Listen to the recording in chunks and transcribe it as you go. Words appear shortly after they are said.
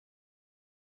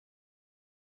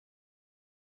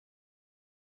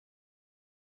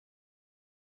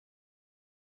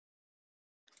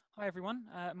Hi everyone,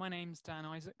 my name's Dan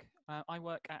Isaac. I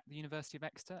work at the University of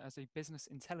Exeter as a Business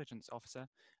Intelligence Officer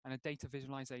and a Data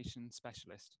Visualization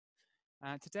Specialist.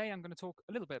 Today I'm going to talk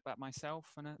a little bit about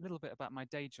myself and a little bit about my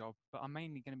day job, but I'm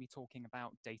mainly going to be talking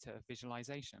about data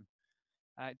visualization.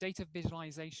 Data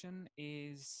visualization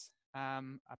is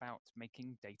about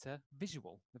making data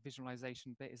visual. The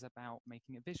visualization bit is about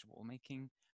making it visual,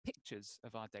 making pictures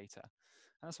of our data.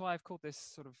 And that's why I've called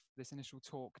this initial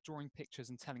talk drawing pictures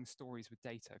and telling stories with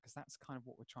data, because that's kind of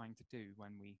what we're trying to do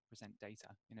when we present data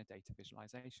in a data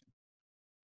visualization.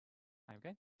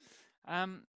 Okay.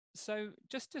 So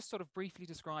just to sort of briefly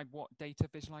describe what data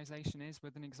visualization is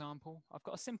with an example, I've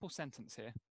got a simple sentence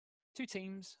here. Two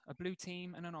teams, a blue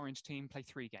team and an orange team, play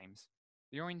 3 games.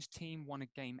 The orange team won a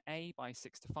game A by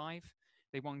 6-5,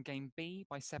 they won game B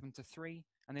by 7-3,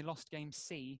 and they lost game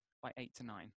C by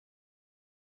 8-9.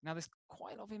 Now there's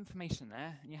quite a lot of information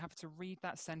there, and you have to read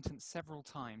that sentence several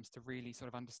times to really sort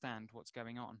of understand what's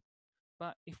going on.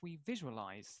 But if we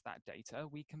visualize that data,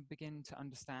 we can begin to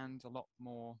understand a lot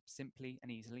more simply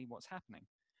and easily what's happening.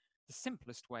 The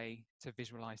simplest way to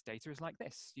visualize data is like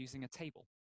this, using a table.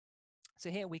 So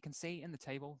here we can see in the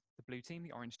table, the blue team,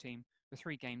 the orange team, the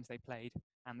 3 games they played,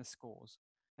 and the scores.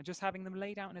 And just having them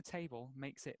laid out in a table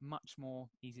makes it much more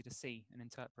easy to see and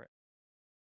interpret.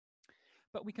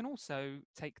 But we can also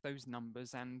take those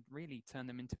numbers and really turn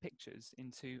them into pictures,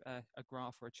 into a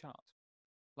graph or a chart,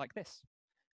 like this.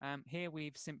 Here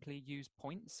we've simply used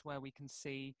points where we can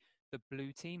see the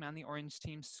blue team and the orange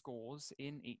team scores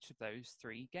in each of those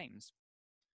 3 games.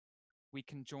 We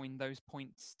can join those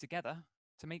points together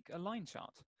to make a line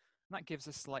chart. And that gives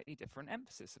us slightly different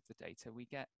emphasis of the data. We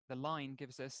get the line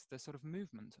gives us the sort of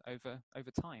movement over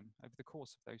time, over the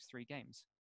course of those 3 games.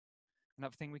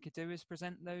 Another thing we could do is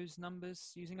present those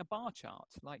numbers using a bar chart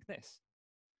like this.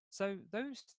 So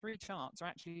those 3 charts are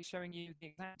actually showing you the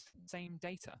exact same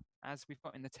data as we've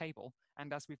got in the table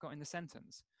and as we've got in the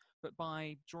sentence. But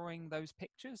by drawing those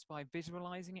pictures, by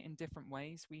visualizing it in different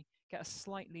ways, we get a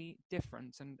slightly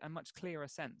different and a much clearer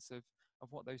sense of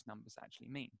what those numbers actually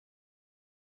mean.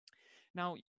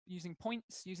 Now, using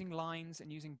points, using lines,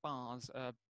 and using bars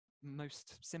are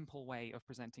most simple way of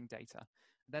presenting data.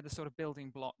 They're the sort of building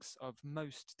blocks of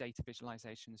most data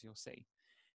visualizations you'll see.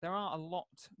 There are a lot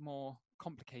more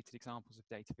complicated examples of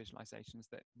data visualizations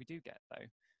that we do get,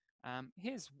 though.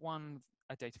 Here's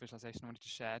a data visualization I wanted to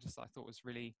share, just that I thought was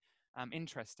really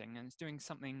interesting, and it's doing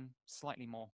something slightly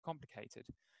more complicated.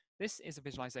 This is a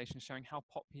visualization showing how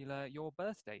popular your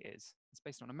birthday is. It's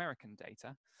based on American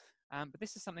data, but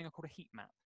this is something I call a heat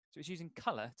map. So it's using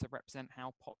color to represent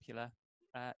how popular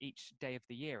each day of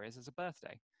the year is as a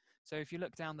birthday. So if you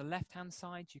look down the left-hand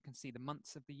side, you can see the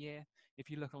months of the year.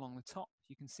 If you look along the top,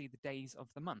 you can see the days of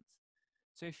the month.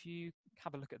 So if you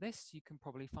have a look at this, you can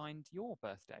probably find your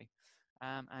birthday.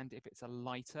 And if it's a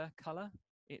lighter color,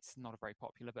 it's not a very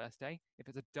popular birthday. If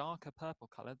it's a darker purple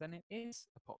color, then it is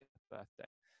a popular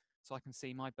birthday. So I can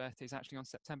see my birthday is actually on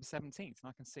September 17th, and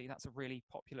I can see that's a really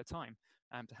popular time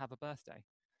to have a birthday.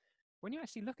 When you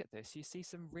actually look at this, you see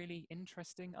some really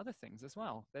interesting other things as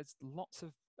well. There's lots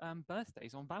of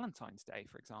birthdays on Valentine's Day,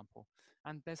 for example,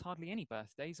 and there's hardly any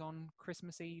birthdays on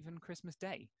Christmas Eve and Christmas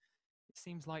Day. It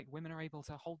seems like women are able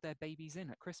to hold their babies in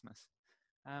at Christmas.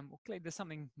 Well, clearly there's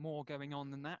something more going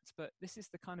on than that, but this is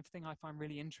the kind of thing I find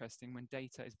really interesting when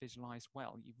data is visualized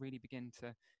well. You really begin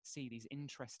to see these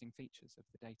interesting features of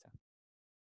the data.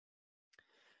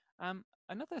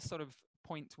 Another sort of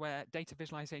point where data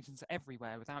visualizations are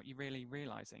everywhere without you really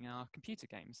realizing are computer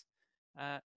games.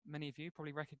 Many of you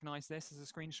probably recognize this as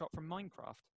a screenshot from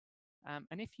Minecraft.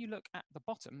 And if you look at the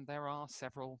bottom, there are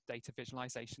several data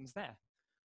visualizations there.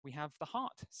 We have the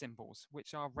heart symbols,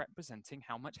 which are representing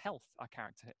how much health our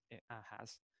character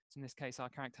has. So in this case, our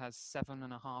character has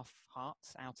 7.5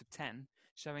 hearts out of 10,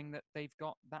 showing that they've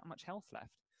got that much health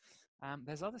left.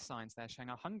 There's other signs there showing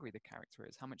how hungry the character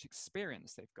is, how much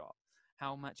experience they've got,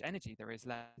 how much energy there is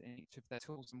left in each of their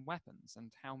tools and weapons,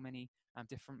 and how many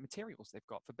different materials they've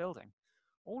got for building.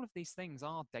 All of these things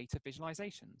are data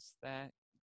visualizations. They're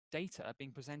data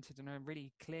being presented in a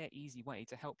really clear, easy way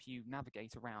to help you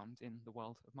navigate around in the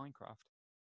world of Minecraft.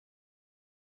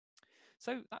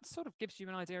 So that sort of gives you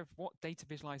an idea of what data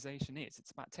visualization is.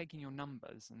 It's about taking your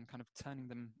numbers and kind of turning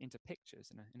them into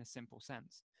pictures in a simple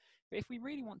sense. But if we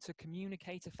really want to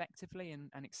communicate effectively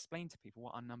and explain to people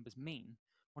what our numbers mean,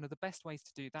 one of the best ways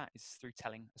to do that is through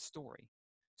telling a story.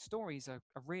 Stories are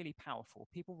really powerful.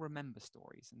 People remember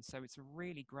stories, and so it's a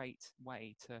really great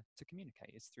way to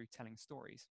communicate is through telling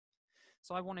stories.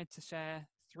 So I wanted to share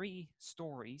 3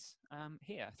 stories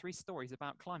here, 3 stories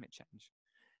about climate change.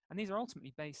 And these are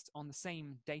ultimately based on the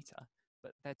same data,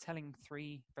 but they're telling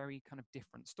three very kind of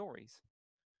different stories.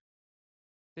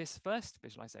 This first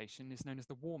visualization is known as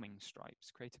the warming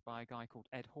stripes, created by a guy called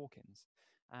Ed Hawkins.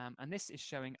 And this is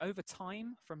showing over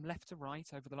time, from left to right,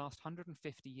 over the last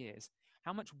 150 years,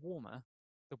 how much warmer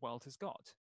the world has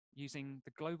got, using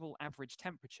the global average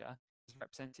temperature is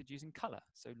represented using color.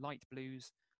 So light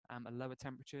blues are lower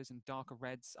temperatures and darker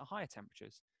reds are higher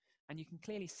temperatures. And you can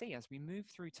clearly see as we move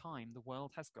through time, the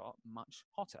world has got much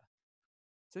hotter.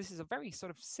 So this is a very sort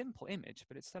of simple image,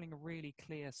 but it's telling a really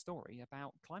clear story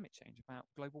about climate change, about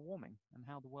global warming and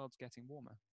how the world's getting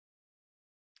warmer.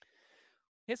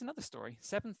 Here's another story,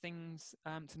 7 things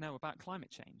to know about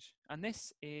climate change. And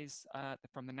this is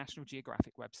from the National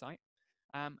Geographic website.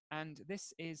 And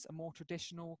this is a more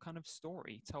traditional kind of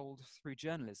story told through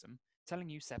journalism, telling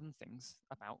you 7 things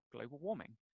about global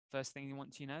warming. First thing you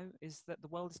want to know is that the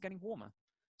world is getting warmer.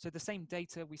 So the same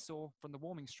data we saw from the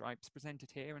warming stripes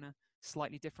presented here in a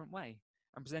slightly different way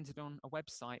and presented on a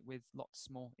website with lots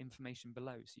more information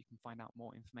below, so you can find out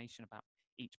more information about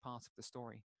each part of the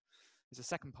story. There's a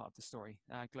second part of the story.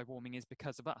 Global warming is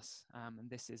because of us, and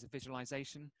this is a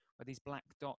visualization where these black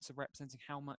dots are representing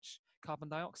how much carbon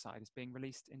dioxide is being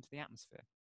released into the atmosphere.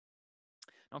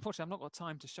 Now, unfortunately, I've not got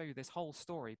time to show you this whole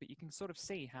story, but you can sort of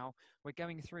see how we're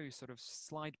going through sort of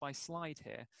slide by slide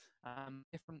here,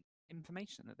 different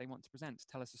information that they want to present to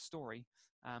tell us a story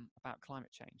about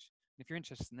climate change. And if you're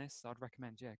interested in this, I'd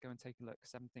recommend, go and take a look,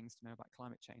 7 things to know about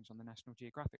climate change on the National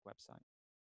Geographic website.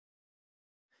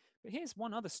 But here's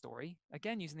one other story,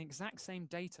 again using the exact same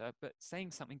data, but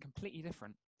saying something completely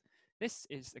different. This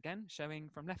is, again, showing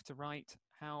from left to right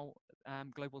how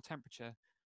global temperature,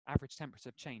 average temperature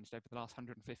have changed over the last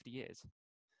 150 years.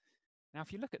 Now,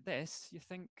 if you look at this, you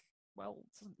think, well,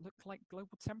 it doesn't look like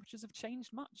global temperatures have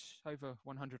changed much over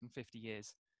 150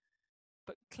 years.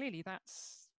 But clearly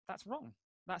that's wrong.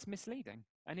 That's misleading.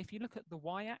 And if you look at the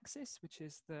y-axis, which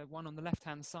is the one on the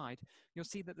left-hand side, you'll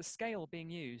see that the scale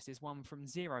being used is one from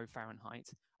 0 Fahrenheit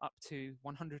up to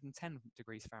 110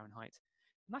 degrees Fahrenheit.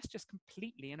 And that's just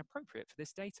completely inappropriate for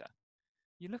this data.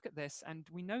 You look at this, and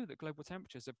we know that global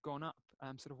temperatures have gone up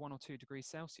sort of 1 or 2 degrees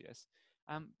Celsius.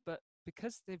 But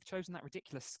because they've chosen that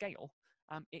ridiculous scale,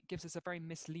 it gives us a very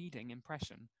misleading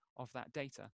impression of that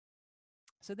data.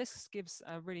 So this gives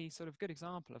a really sort of good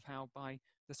example of how by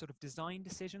the sort of design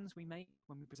decisions we make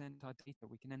when we present our data,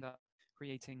 we can end up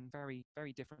creating very,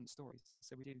 very different stories.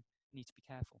 So we do need to be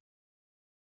careful.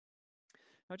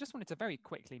 Now, I just wanted to very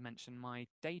quickly mention my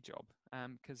day job,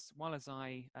 because while as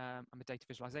I'm a data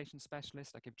visualization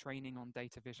specialist, I give training on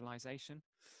data visualization.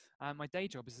 My day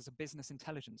job is as a business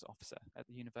intelligence officer at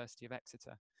the University of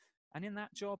Exeter. And in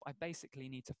that job, I basically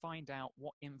need to find out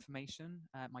what information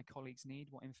my colleagues need,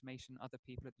 what information other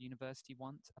people at the university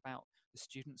want about the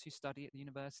students who study at the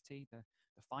university, the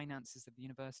finances of the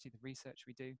university, the research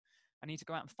we do. I need to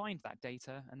go out and find that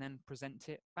data and then present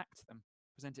it back to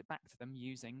them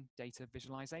using data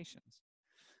visualizations.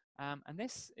 And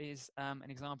this is an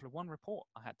example of one report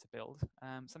I had to build,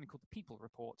 something called the People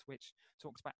Report, which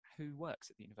talks about who works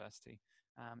at the university,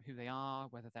 who they are,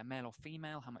 whether they're male or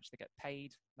female, how much they get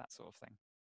paid, that sort of thing.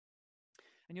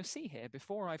 And you'll see here,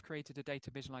 before I've created a data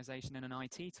visualization in an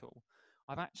IT tool,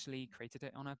 I've actually created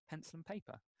it on a pencil and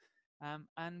paper.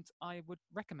 And I would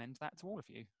recommend that to all of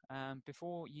you.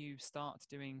 Before you start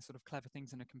doing sort of clever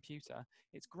things in a computer,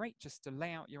 it's great just to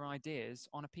lay out your ideas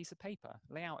on a piece of paper,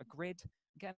 lay out a grid,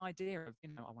 get an idea of,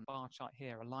 I want a bar chart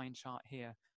here, a line chart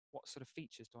here, what sort of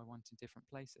features do I want in different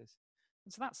places?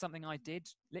 And so that's something I did,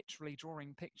 literally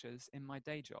drawing pictures in my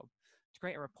day job to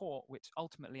create a report which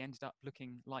ultimately ended up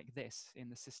looking like this in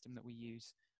the system that we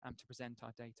use to present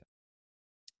our data.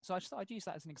 So I just thought I'd use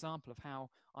that as an example of how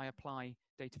I apply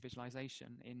data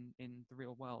visualization in the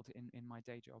real world in my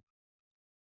day job.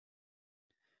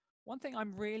 One thing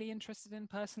I'm really interested in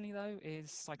personally, though,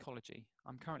 is psychology.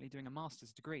 I'm currently doing a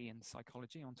master's degree in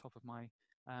psychology on top of my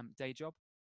day job.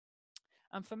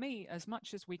 And for me, as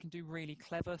much as we can do really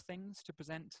clever things to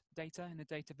present data in a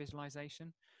data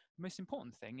visualization, the most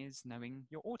important thing is knowing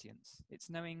your audience. It's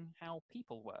knowing how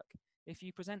people work. If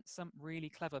you present some really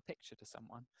clever picture to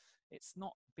someone, it's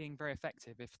not being very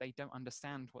effective if they don't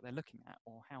understand what they're looking at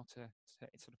or how to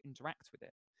sort of interact with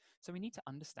it. So we need to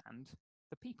understand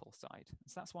the people side.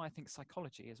 So that's why I think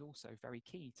psychology is also very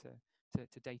key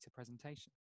to data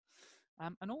presentation.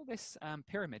 And all this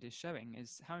pyramid is showing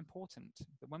is how important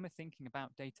that when we're thinking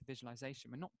about data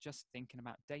visualization, we're not just thinking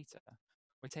about data.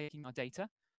 We're taking our data,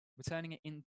 we're turning it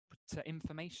into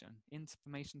information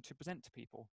to present to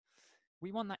people.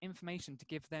 We want that information to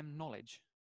give them knowledge.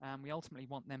 We ultimately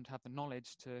want them to have the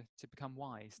knowledge to become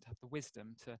wise, to have the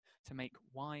wisdom to make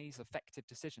wise, effective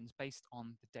decisions based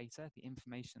on the data, the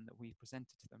information that we've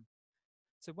presented to them.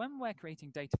 So when we're creating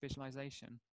data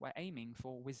visualization, we're aiming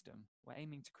for wisdom. We're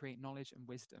aiming to create knowledge and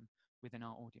wisdom within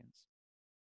our audience.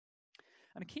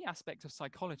 And a key aspect of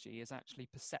psychology is actually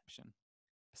perception.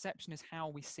 Perception is how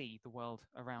we see the world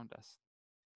around us.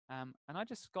 And I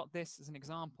just got this as an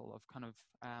example of kind of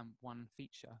one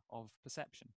feature of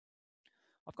perception.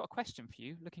 I've got a question for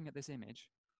you, looking at this image.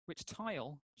 Which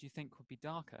tile do you think would be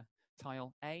darker,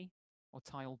 tile A or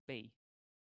tile B?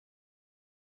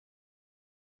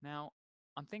 Now,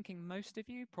 I'm thinking most of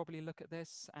you probably look at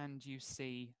this and you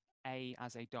see A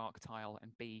as a dark tile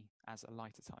and B as a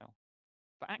lighter tile.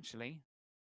 But actually,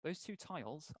 those two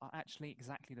tiles are actually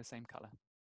exactly the same color.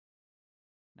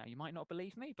 Now, you might not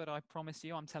believe me, but I promise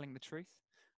you I'm telling the truth.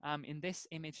 In this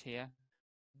image here,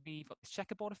 we've got this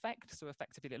checkerboard effect. So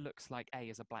effectively, it looks like A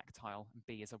is a black tile and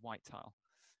B is a white tile.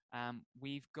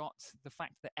 We've got the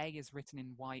fact that A is written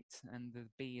in white and the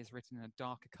B is written in a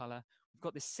darker color. We've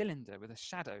got this cylinder with a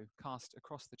shadow cast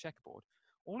across the checkerboard.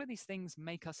 All of these things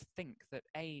make us think that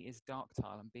A is dark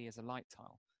tile and B is a light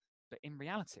tile. But in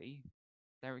reality,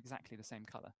 they're exactly the same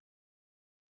color.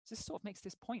 So this sort of makes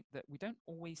this point that we don't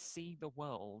always see the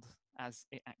world as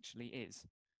it actually is.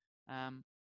 And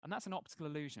that's an optical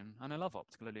illusion, and I love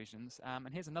optical illusions.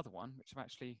 And here's another one, which I've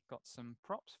actually got some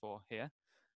props for here.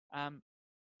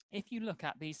 If you look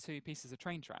at these two pieces of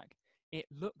train track, it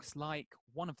looks like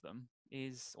one of them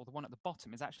is, or the one at the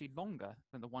bottom, is actually longer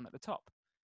than the one at the top.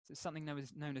 So it's something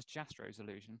known as Jastrow's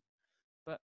illusion.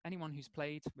 But anyone who's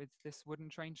played with this wooden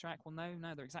train track will know,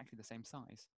 no, they're exactly the same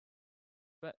size.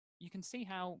 But you can see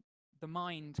how the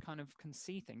mind kind of can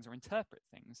see things or interpret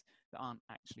things that aren't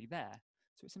actually there.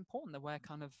 So it's important that we're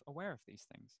kind of aware of these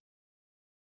things.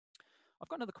 I've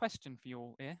got another question for you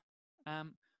all here.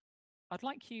 I'd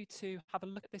like you to have a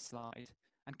look at this slide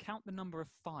and count the number of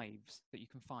fives that you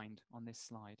can find on this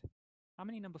slide. How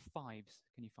many number fives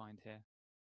can you find here?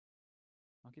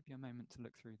 I'll give you a moment to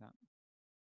look through that.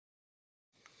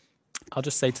 I'll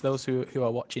just say to those who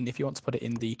are watching, if you want to put it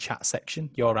in the chat section,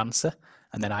 your answer,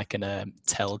 and then I can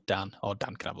tell Dan, or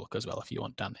Dan can have a look as well if you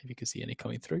want, Dan, if you can see any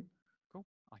coming through. Cool.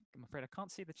 I'm afraid I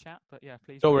can't see the chat, but yeah,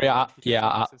 please. Don't worry,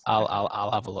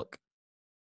 I'll have a look.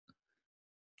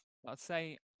 I'd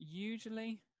say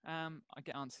usually I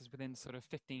get answers within sort of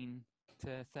 15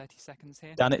 to 30 seconds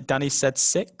here. Danny said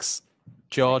 6.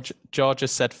 George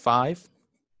has said 5.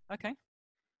 Okay.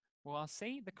 Well, I'll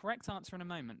see the correct answer in a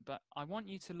moment, but I want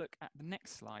you to look at the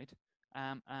next slide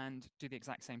and do the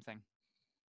exact same thing.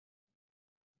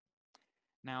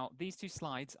 Now, these two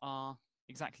slides are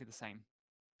exactly the same.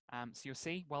 So you'll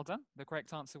see, well done. The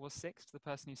correct answer was 6 to the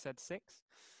person who said 6.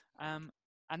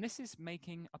 And this is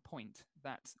making a point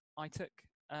that I took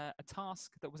a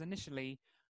task that was initially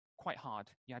quite hard.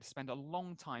 You had to spend a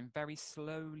long time very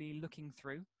slowly looking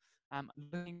through,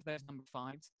 looking for those number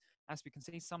fives. As we can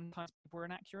see, sometimes people were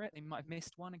inaccurate. They might have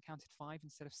missed one and counted 5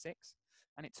 instead of 6,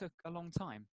 and it took a long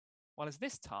time. While as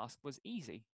this task was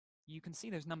easy, you can see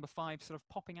those number 5 sort of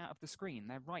popping out of the screen.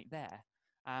 They're right there,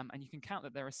 and you can count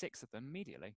that there are 6 of them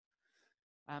immediately.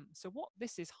 So what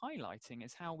this is highlighting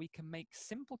is how we can make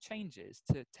simple changes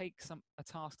to take a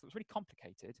task that was really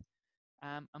complicated,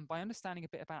 and by understanding a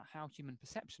bit about how human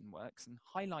perception works and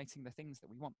highlighting the things that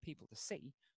we want people to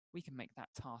see, we can make that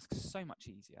task so much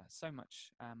easier, so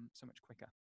much quicker.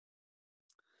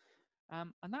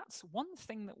 And that's one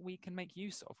thing that we can make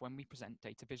use of when we present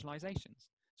data visualizations.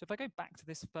 So if I go back to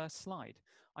this first slide,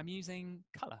 I'm using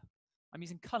color. I'm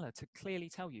using color to clearly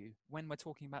tell you when we're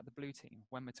talking about the blue team,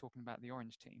 when we're talking about the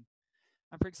orange team.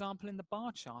 And for example, in the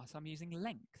bar chart, I'm using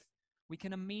length. We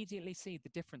can immediately see the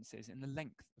differences in the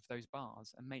length of those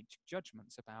bars and make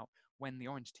judgments about when the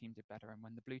orange team did better and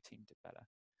when the blue team did better.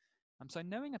 So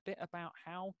knowing a bit about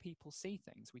how people see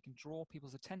things, we can draw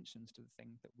people's attentions to the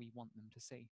thing that we want them to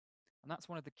see. And that's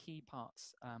one of the key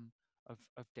parts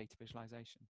of data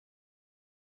visualization.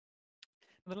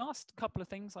 The last couple of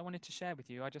things I wanted to share with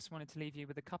you, I just wanted to leave you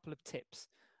with a couple of tips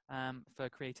for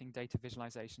creating data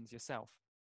visualizations yourself.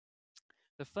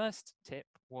 The first tip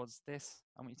was this: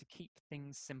 I want you to keep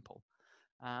things simple.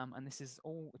 And this is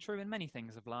all true in many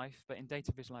things of life, but in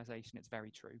data visualization, it's very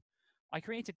true. I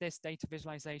created this data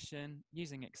visualization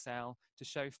using Excel to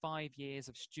show 5 years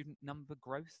of student number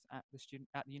growth at the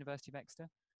University of Exeter,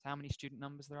 so how many student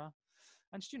numbers there are.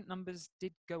 And student numbers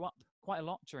did go up quite a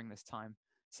lot during this time.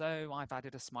 So I've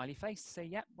added a smiley face to say,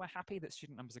 yep, we're happy that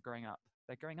student numbers are growing up.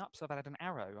 They're growing up, so I've added an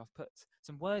arrow. I've put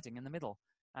some wording in the middle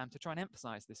to try and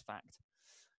emphasize this fact.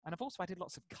 And I've also added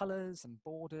lots of colors and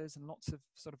borders and lots of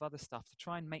sort of other stuff to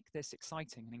try and make this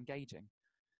exciting and engaging.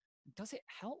 Does it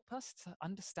help us to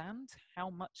understand how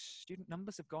much student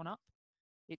numbers have gone up?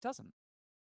 It doesn't.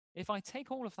 If I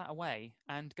take all of that away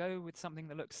and go with something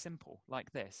that looks simple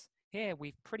like this, here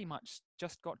we've pretty much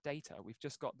just got data. We've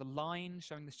just got the line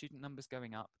showing the student numbers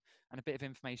going up and a bit of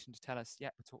information to tell us, yeah,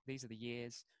 these are the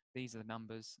years, these are the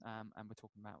numbers, and we're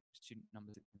talking about student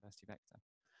numbers at the University of Exeter.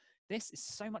 This is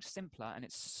so much simpler and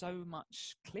it's so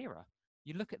much clearer.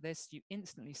 You look at this, you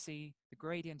instantly see the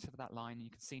gradient of that line and you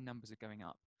can see numbers are going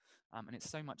up. And it's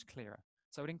so much clearer.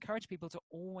 So I would encourage people to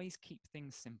always keep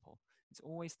things simple. It's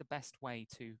always the best way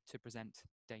to present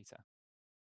data.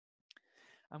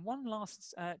 And one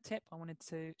last tip I wanted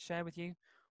to share with you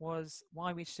was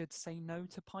why we should say no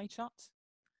to pie charts.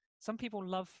 Some people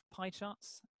love pie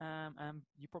charts, and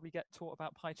you probably get taught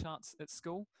about pie charts at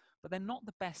school, but they're not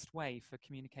the best way for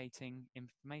communicating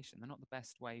information. They're not the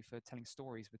best way for telling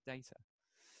stories with data.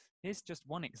 Here's just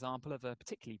one example of a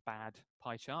particularly bad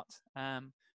pie chart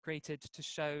created to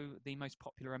show the most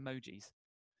popular emojis.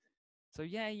 So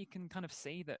yeah, you can kind of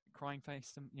see that crying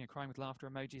face, crying with laughter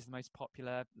emoji is the most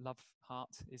popular. Love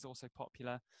heart is also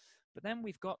popular. But then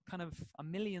we've got kind of a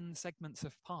million segments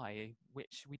of pie,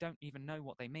 which we don't even know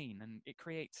what they mean. And it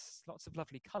creates lots of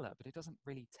lovely color, but it doesn't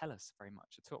really tell us very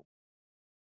much at all.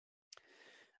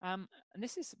 And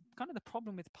this is kind of the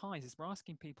problem with pies, is we're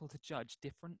asking people to judge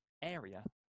different area,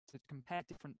 to compare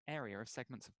different area of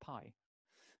segments of pie.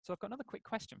 So I've got another quick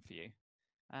question for you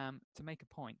to make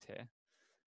a point here.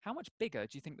 How much bigger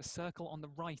do you think the circle on the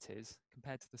right is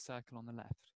compared to the circle on the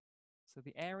left? So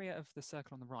the area of the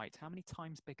circle on the right, how many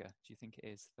times bigger do you think it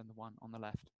is than the one on the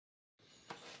left?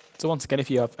 So once again,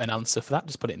 if you have an answer for that,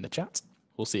 just put it in the chat.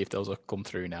 We'll see if those will come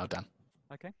through now, Dan.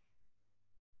 Okay.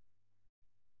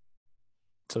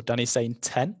 So Danny's saying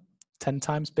 10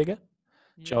 times bigger.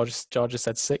 Yeah. George has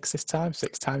said 6 this time,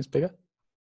 6 times bigger.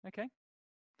 Okay.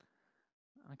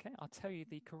 Okay, I'll tell you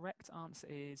the correct answer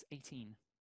is 18.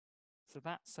 So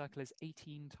that circle is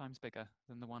 18 times bigger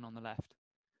than the one on the left.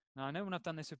 Now, I know when I've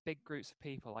done this with big groups of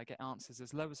people, I get answers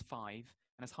as low as 5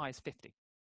 and as high as 50.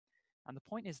 And the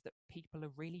point is that people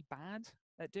are really bad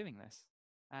at doing this.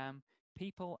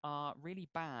 People are really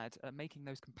bad at making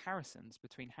those comparisons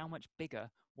between how much bigger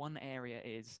one area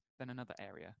is than another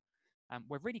area.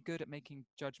 We're really good at making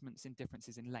judgments in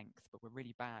differences in length, but we're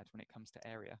really bad when it comes to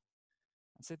area.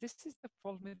 And so this is the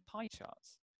problem with pie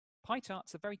charts. Pie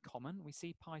charts are very common. We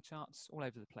see pie charts all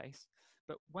over the place.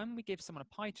 But when we give someone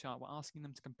a pie chart, we're asking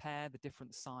them to compare the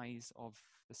different size of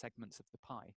the segments of the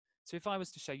pie. So if I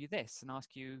was to show you this and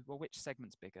ask you, well, which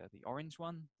segment's bigger, the orange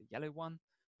one, the yellow one,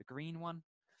 the green one?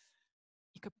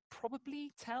 You could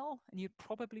probably tell and you'd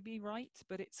probably be right,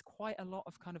 but it's quite a lot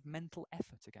of kind of mental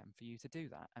effort again for you to do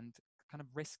that and kind of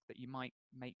risk that you might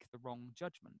make the wrong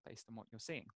judgment based on what you're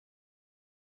seeing.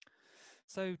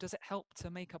 So does it help to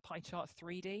make a pie chart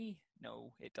 3D?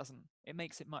 No, it doesn't. It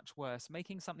makes it much worse.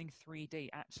 Making something 3D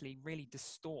actually really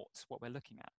distorts what we're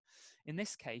looking at. In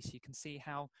this case, you can see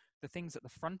how the things at the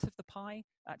front of the pie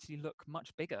actually look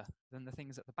much bigger than the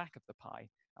things at the back of the pie.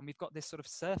 And we've got this sort of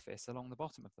surface along the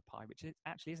bottom of the pie, which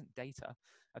actually isn't data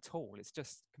at all. It's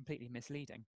just completely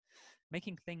misleading.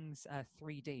 Making things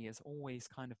 3D is always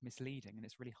kind of misleading, and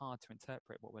it's really hard to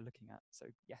interpret what we're looking at. So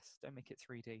yes, don't make it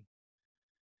 3D.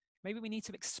 Maybe we need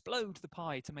to explode the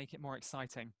pie to make it more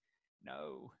exciting.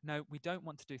 No, we don't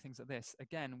want to do things like this.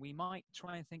 Again, we might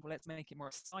try and think, well, let's make it more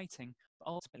exciting, but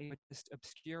ultimately we're just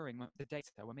obscuring the data.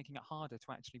 We're making it harder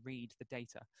to actually read the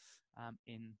data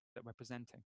that we're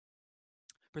presenting.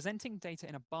 Presenting data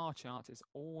in a bar chart is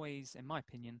always, in my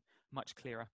opinion, much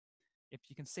clearer. If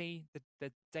you can see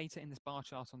the data in this bar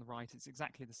chart on the right, it's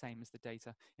exactly the same as the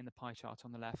data in the pie chart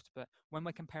on the left. But when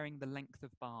we're comparing the length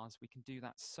of bars, we can do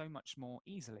that so much more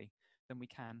easily than we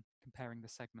can comparing the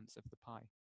segments of the pie.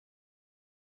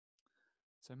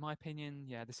 So in my opinion,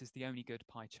 yeah, this is the only good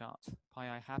pie chart. Pie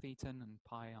I have eaten and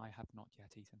pie I have not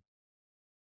yet eaten.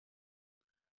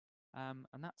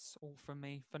 And that's all from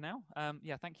me for now.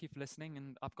 Yeah, thank you for listening.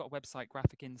 And I've got a website,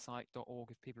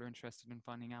 graphicinsight.org, if people are interested in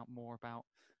finding out more about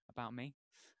me.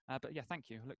 But yeah, thank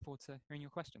you. I look forward to hearing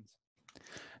your questions.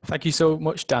 Thank you so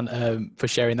much, Dan, for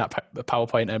sharing that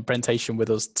PowerPoint and presentation with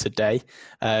us today.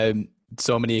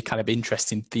 So many kind of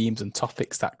interesting themes and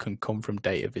topics that can come from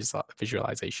data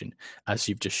visualization, as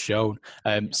you've just shown.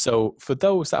 So for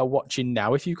those that are watching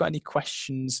now, if you've got any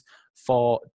questions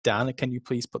for Dan, can you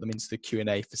please put them into the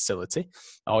Q&A facility,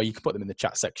 or you can put them in the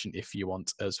chat section if you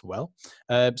want as well.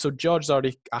 So George has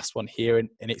already asked one here, and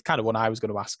it's kind of one I was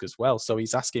going to ask as well. So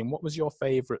he's asking, what was your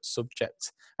favorite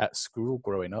subject at school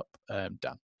growing up,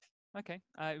 Dan? Okay,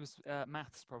 it was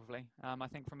maths probably. I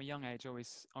think from a young age, I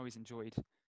always enjoyed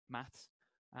maths.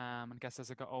 And I guess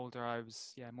as I got older, I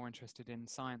was more interested in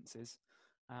sciences.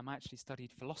 I actually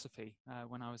studied philosophy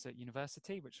when I was at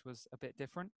university, which was a bit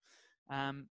different.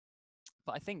 Um,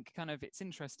 but I think kind of it's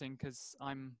interesting because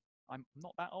I'm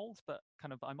not that old, but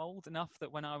kind of I'm old enough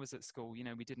that when I was at school,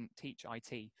 we didn't teach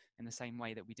IT in the same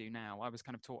way that we do now. I was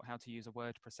kind of taught how to use a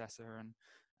word processor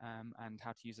and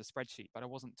how to use a spreadsheet, but I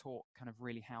wasn't taught kind of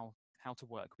really how to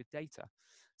work with data.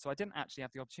 So I didn't actually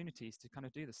have the opportunities to kind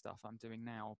of do the stuff I'm doing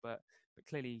now. But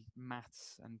clearly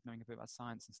maths and knowing a bit about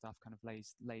science and stuff kind of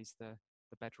lays the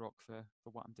bedrock for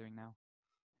what I'm doing now.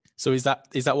 So is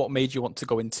that what made you want to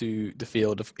go into the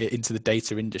field of into the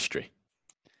data industry?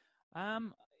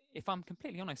 Um, if I'm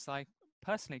completely honest, I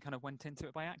personally kind of went into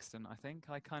it by accident. I think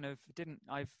I kind of didn't.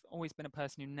 I've always been a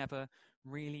person who never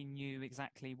really knew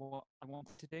exactly what I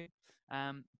wanted to do.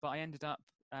 But I ended up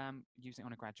using it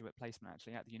on a graduate placement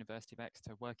actually at the University of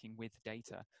Exeter, working with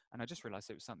data, and I just realised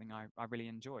it was something I really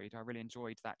enjoyed. I really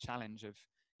enjoyed that challenge of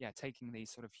taking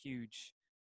these sort of huge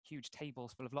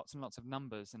tables full of lots and lots of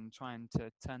numbers and trying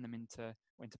to turn them into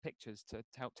pictures to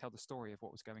help tell the story of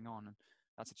what was going on. And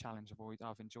that's a challenge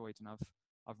I've enjoyed, and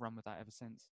I've run with that ever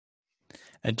since.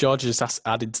 And George just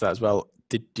added to that as well.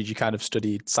 Did you kind of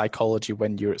study psychology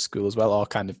when you were at school as well, or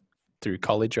kind of through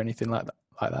college or anything like that?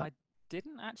 I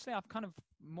didn't actually. I've kind of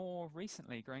more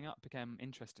recently, growing up, became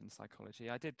interested in psychology.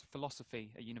 I did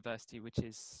philosophy at university, which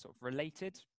is sort of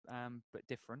related but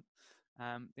different.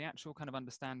 The actual kind of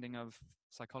understanding of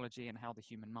psychology and how the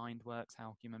human mind works,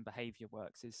 how human behavior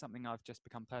works, is something I've just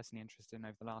become personally interested in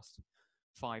over the last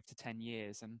 5 to 10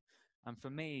 years. And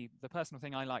for me, the personal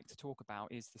thing I like to talk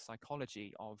about is the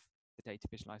psychology of the data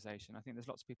visualization. I think there's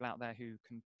lots of people out there who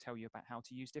can tell you about how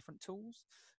to use different tools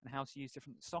and how to use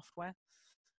different software.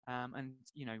 And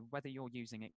whether you're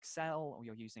using Excel or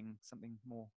you're using something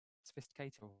more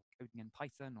sophisticated or coding in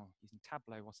Python or using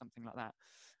Tableau or something like that,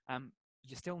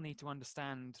 you still need to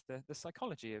understand the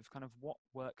psychology of kind of what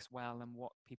works well and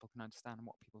what people can understand and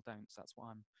what people don't. So that's what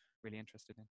I'm really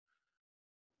interested in.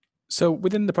 So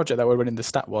within the project that we're running, the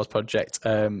STATWARS project,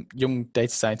 young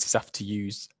data scientists have to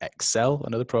use Excel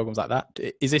and other programs like that.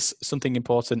 Is this something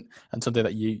important and something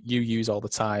that you use all the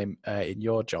time in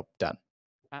your job, Dan?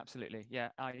 Absolutely. Yeah,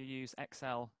 I use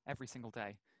Excel every single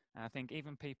day. And I think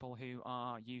even people who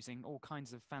are using all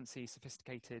kinds of fancy,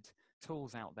 sophisticated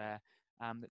tools out there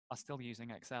that are still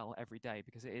using Excel every day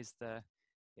because it's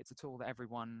a tool that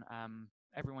everyone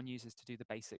uses to do the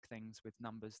basic things with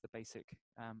numbers, the basic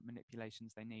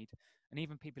manipulations they need. And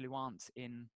even people who aren't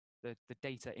in the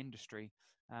data industry,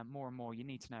 more and more you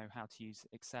need to know how to use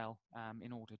Excel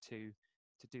in order to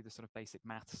do the sort of basic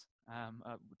maths,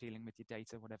 dealing with your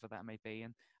data, whatever that may be,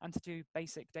 and to do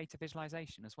basic data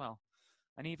visualization as well.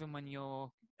 And even when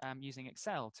you're using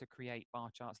Excel to create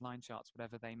bar charts, line charts,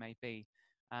 whatever they may be,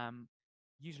 um,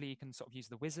 usually you can sort of use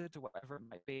the wizard or whatever it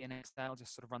might be in Excel,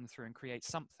 just sort of run through and create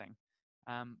something.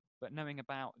 But knowing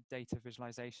about data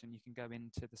visualization, you can go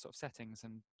into the sort of settings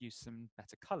and use some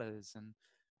better colors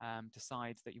and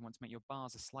decide that you want to make your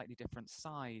bars a slightly different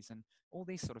size and all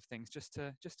these sort of things just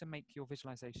to make your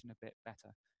visualization a bit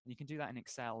better. And you can do that in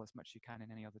Excel as much as you can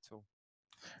in any other tool.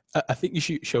 I think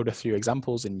you showed a few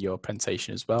examples in your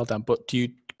presentation as well, Dan, but do you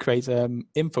create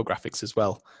infographics as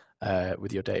well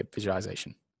with your data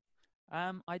visualization?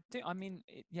 I do. I mean,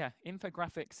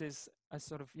 infographics is a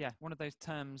sort of one of those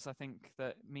terms I think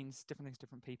that means different things to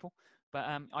different people. But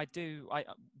I do.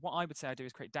 What I would say I do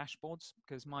is create dashboards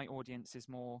because my audience is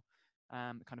more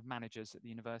kind of managers at the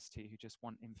university who just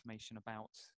want information about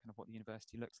kind of what the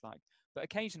university looks like. But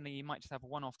occasionally you might just have a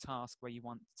one-off task where you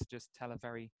want to just tell a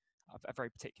very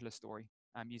particular story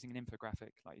using an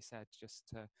infographic, like you said, just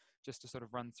to sort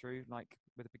of run through like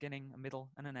with a beginning, a middle,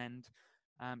 and an end.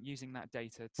 Using that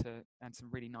data and some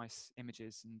really nice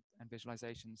images and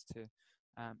visualizations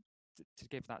to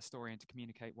give that story and to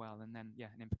communicate well, and then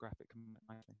an infographic can work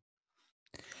nicely.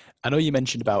 I know you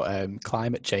mentioned about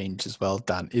climate change as well,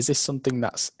 Dan. Is this something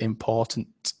that's important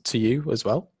to you as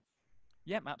well?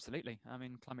 Yeah, absolutely. I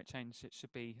mean, climate change, it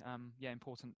should be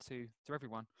important to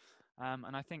everyone.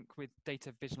 And I think with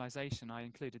data visualization, I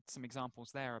included some examples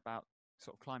there about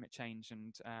sort of climate change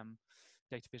and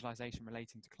data visualization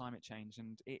relating to climate change.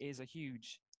 And it is a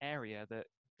huge area that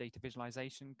data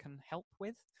visualization can help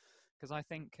with, because I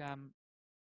think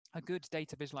a good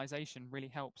data visualization really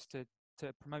helps to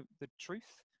promote the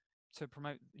truth, to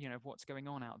promote what's going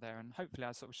on out there. And hopefully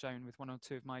I've sort of shown with one or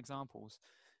two of my examples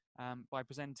by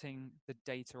presenting the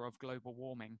data of global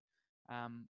warming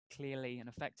clearly and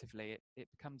effectively, it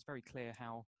becomes very clear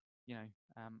how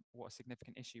what a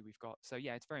significant issue we've got. So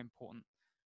yeah, it's very important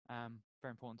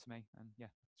to me, and yeah,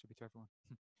 it should be to everyone.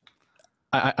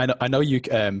 I know you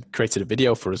created a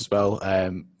video for us as well,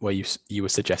 where you were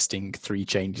suggesting 3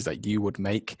 changes that you would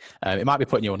make. It might be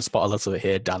putting you on the spot a little bit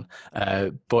here, Dan,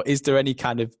 but is there any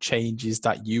kind of changes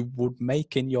that you would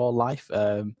make in your life,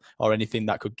 or anything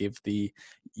that could give the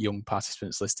young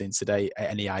participants listening today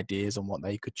any ideas on what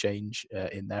they could change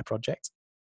in their project?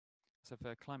 So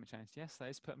for climate change, yes, that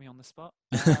is put me on the spot.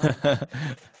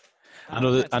 I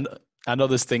know Yeah, I know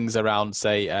there's things around,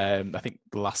 say, I think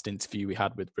the last interview we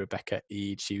had with Rebecca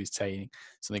Eade, she was saying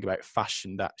something about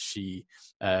fashion that she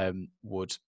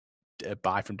would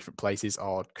buy from different places,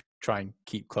 or try and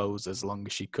keep clothes as long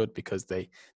as she could, because they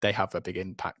have a big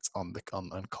impact on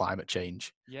on climate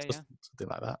change. yeah, So yeah. something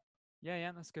like that.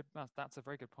 Yeah, that's good. That's a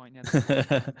very good point.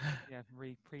 Yeah, yeah,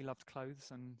 pre-loved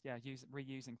clothes and yeah,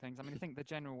 reusing things. I mean, I think the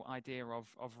general idea of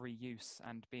reuse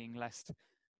and being less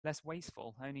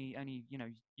wasteful, only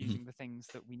Mhm. using the things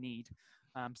that we need.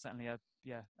 Certainly a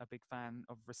big fan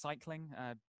of recycling,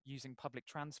 using public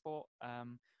transport,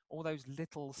 all those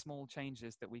little small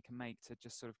changes that we can make to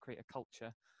just sort of create a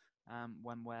culture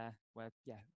when we're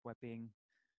being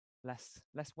less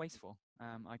wasteful,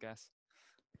 I guess.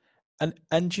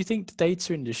 And do you think the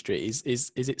data industry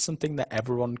is it something that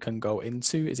everyone can go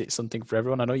into? Is it something for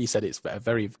everyone? I know you said it's a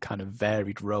very kind of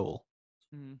varied role.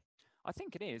 Mm. I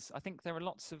think it is. I think there are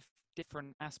lots of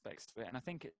different aspects to it, and I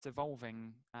think it's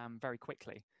evolving very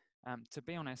quickly. To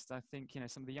be honest, I think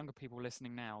some of the younger people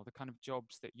listening now, the kind of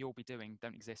jobs that you'll be doing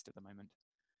don't exist at the moment.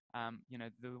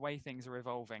 The way things are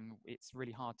evolving, it's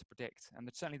really hard to predict. And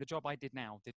certainly the job I do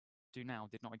now did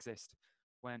not exist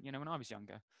when I was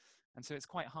younger. And so it's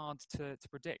quite hard to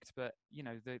predict. But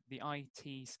the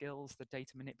IT skills, the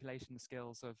data manipulation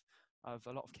skills of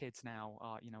a lot of kids now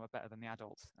are better than the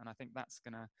adults, and I think that's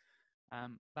gonna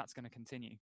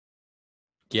continue.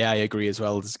 Yeah, I agree as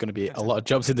well. There's going to be a lot of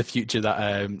jobs in the future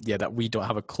that that we don't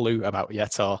have a clue about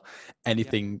yet, or Yeah,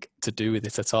 anything to do with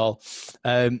it at all.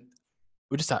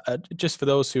 We just for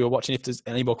those who are watching, if there's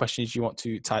any more questions you want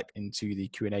to type into the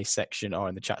Q&A section or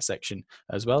in the chat section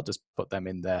as well, just put them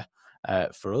in there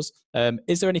for us.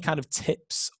 Is there any kind of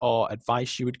tips or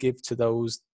advice you would give to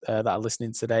those that are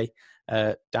listening today,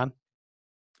 Dan?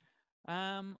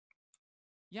 um,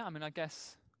 yeah. I mean, I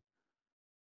guess.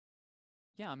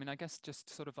 Yeah, I mean, I guess just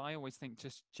sort of, I always think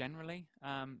just generally,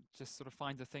 just sort of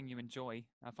find the thing you enjoy,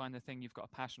 find the thing you've got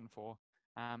a passion for,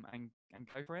 and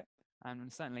go for it.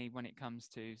 And certainly when it comes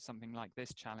to something like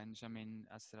this challenge, I mean,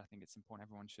 as I said, I think it's important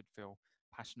everyone should feel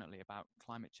passionately about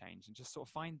climate change and just sort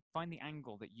of find the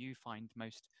angle that you find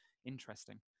most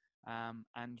interesting,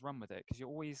 and run with it, because you're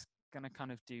always going to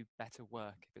kind of do better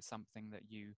work if it's something that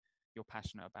you're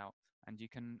passionate about, and you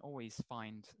can always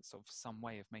find sort of some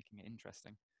way of making it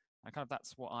interesting. And kind of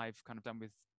that's what I've kind of done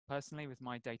with personally with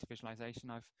my data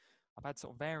visualization. I've had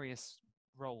sort of various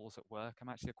roles at work. I'm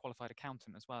actually a qualified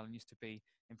accountant as well, and used to be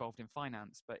involved in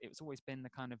finance, but it's always been the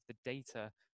kind of the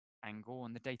data angle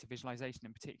and the data visualization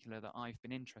in particular that I've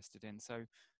been interested in. So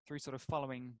through sort of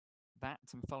following that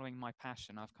and following my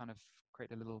passion, I've kind of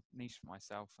created a little niche for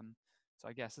myself. And so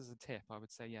I guess as a tip, I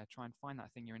would say, yeah, try and find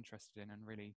that thing you're interested in and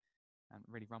really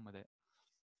run with it.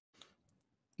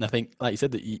 And I think, like you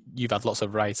said, that you've had lots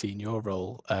of variety in your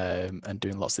role, and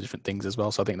doing lots of different things as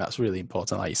well. So I think that's really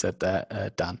important, like you said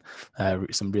there, Dan.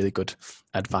 Some really good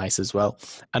advice as well.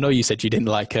 I know you said you didn't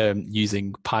like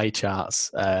using pie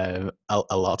charts a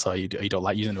lot, or you don't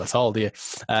like using them at all, do you?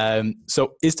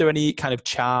 So is there any kind of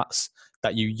charts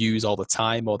that you use all the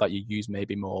time, or that you use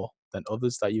maybe more than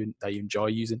others that you enjoy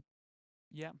using?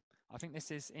 Yeah, I think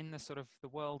this is in the sort of the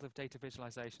world of data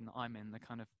visualization that I'm in. The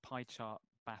kind of pie chart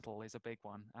battle is a big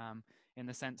one, in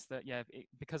the sense that, yeah,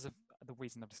 because of the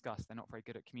reason I've discussed, they're not very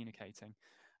good at communicating.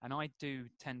 And I do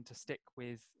tend to stick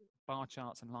with bar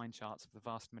charts and line charts for the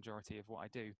vast majority of what I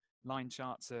do. Line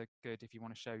charts are good if you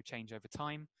want to show change over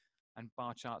time, and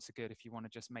bar charts are good if you want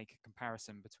to just make a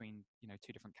comparison between,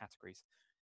 two different categories.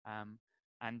 Um,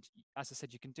 and as I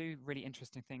said, you can do really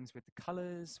interesting things with the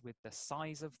colors, with the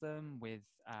size of them, with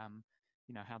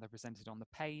how they're presented on the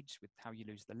page, with how you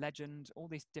lose the legend, all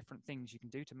these different things you can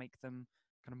do to make them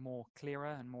kind of more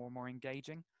clearer and more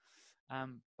engaging.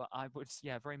 But I would,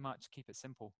 yeah, very much keep it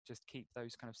simple. Just keep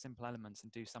those kind of simple elements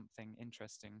and do something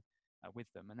interesting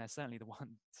with them. And they're certainly the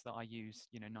ones that I use,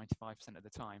 95% of the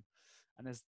time. And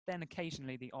there's then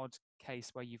occasionally the odd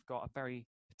case where you've got a very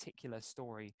particular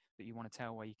story that you want to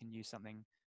tell, where you can use something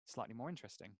slightly more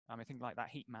interesting. I think like that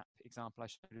heat map example I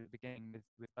showed at the beginning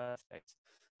with birth dates.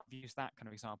 I've used that kind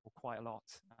of example quite a lot,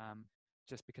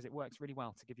 just because it works really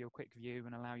well to give you a quick view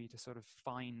and allow you to sort of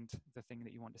find the thing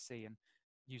that you want to see and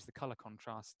use the color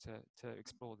contrast to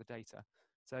explore the data.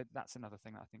 So that's another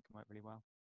thing that I think can work really well.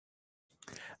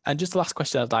 And just the last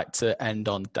question I'd like to end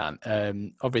on, Dan.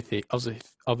 Obviously,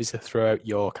 throughout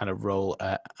your kind of role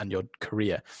and your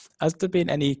career, has there been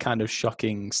any kind of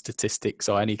shocking statistics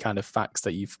or any kind of facts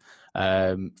that you've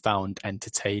found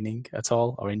entertaining at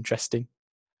all or interesting?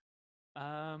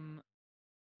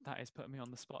 That is putting me on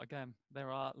the spot again.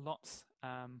 There are lots.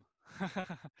 I'm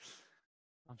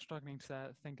struggling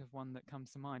to think of one that comes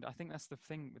to mind. I think that's the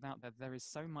thing without that. There is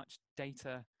so much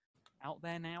data out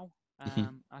there now.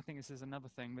 I think this is another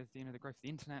thing with the growth of the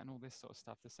internet and all this sort of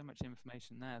stuff. There's so much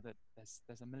information there that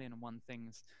there's a million and one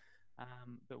things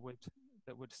that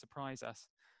would surprise us.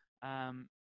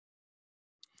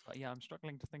 But yeah, I'm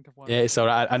struggling to think of one. Yeah, it's all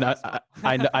right. I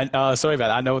know. Sorry about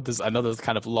that. I know there's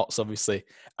kind of lots, obviously,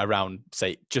 around,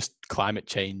 say, just climate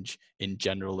change in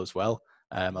general as well.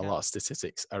 A lot of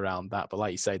statistics around that. But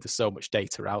like you say, there's so much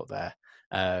data out there.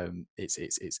 It's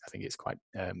I think it's quite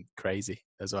crazy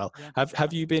as well. Yeah,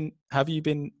 Have you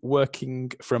been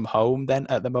working from home then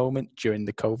at the moment during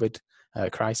the COVID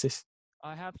crisis?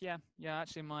 I have, yeah.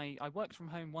 Actually, I worked from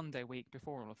home 1 day a week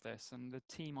before all of this, and the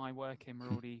team I work in were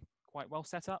already quite well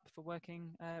set up for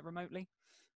working remotely.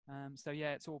 So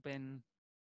yeah, it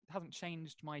hasn't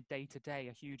changed my day to day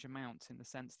a huge amount in the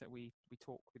sense that we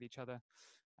talk with each other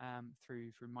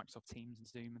through Microsoft Teams and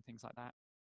Zoom and things like that.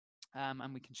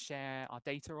 And we can share our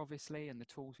data, obviously, and the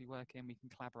tools we work in. We can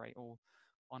collaborate all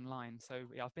online. So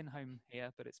yeah, I've been home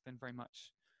here, but it's been very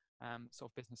much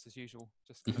sort of business as usual.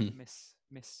 Just kind of miss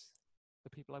the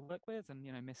people I work with, and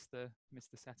miss the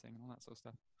setting and all that sort of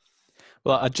stuff.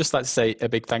 Well, I'd just like to say a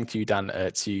big thank you, Dan,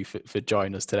 to you for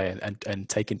joining us today and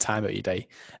taking time out of your day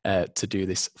to do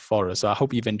this for us. So I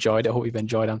hope you've enjoyed it. I hope you've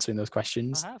enjoyed answering those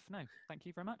questions. I have. No, thank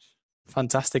you very much.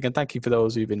 Fantastic. And thank you for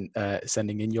those who've been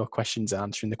sending in your questions and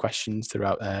answering the questions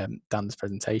throughout Dan's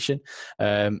presentation.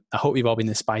 I hope you've all been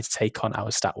inspired to take on our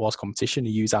STATWARS competition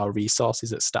and use our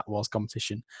resources at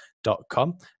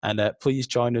statwarscompetition.com. And please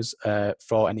join us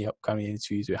for any upcoming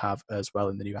interviews we have as well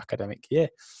in the new academic year.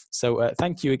 So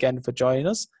thank you again for joining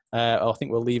us. I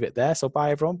think we'll leave it there. So bye,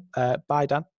 everyone. Bye,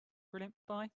 Dan. Brilliant.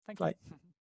 Bye. Thank you.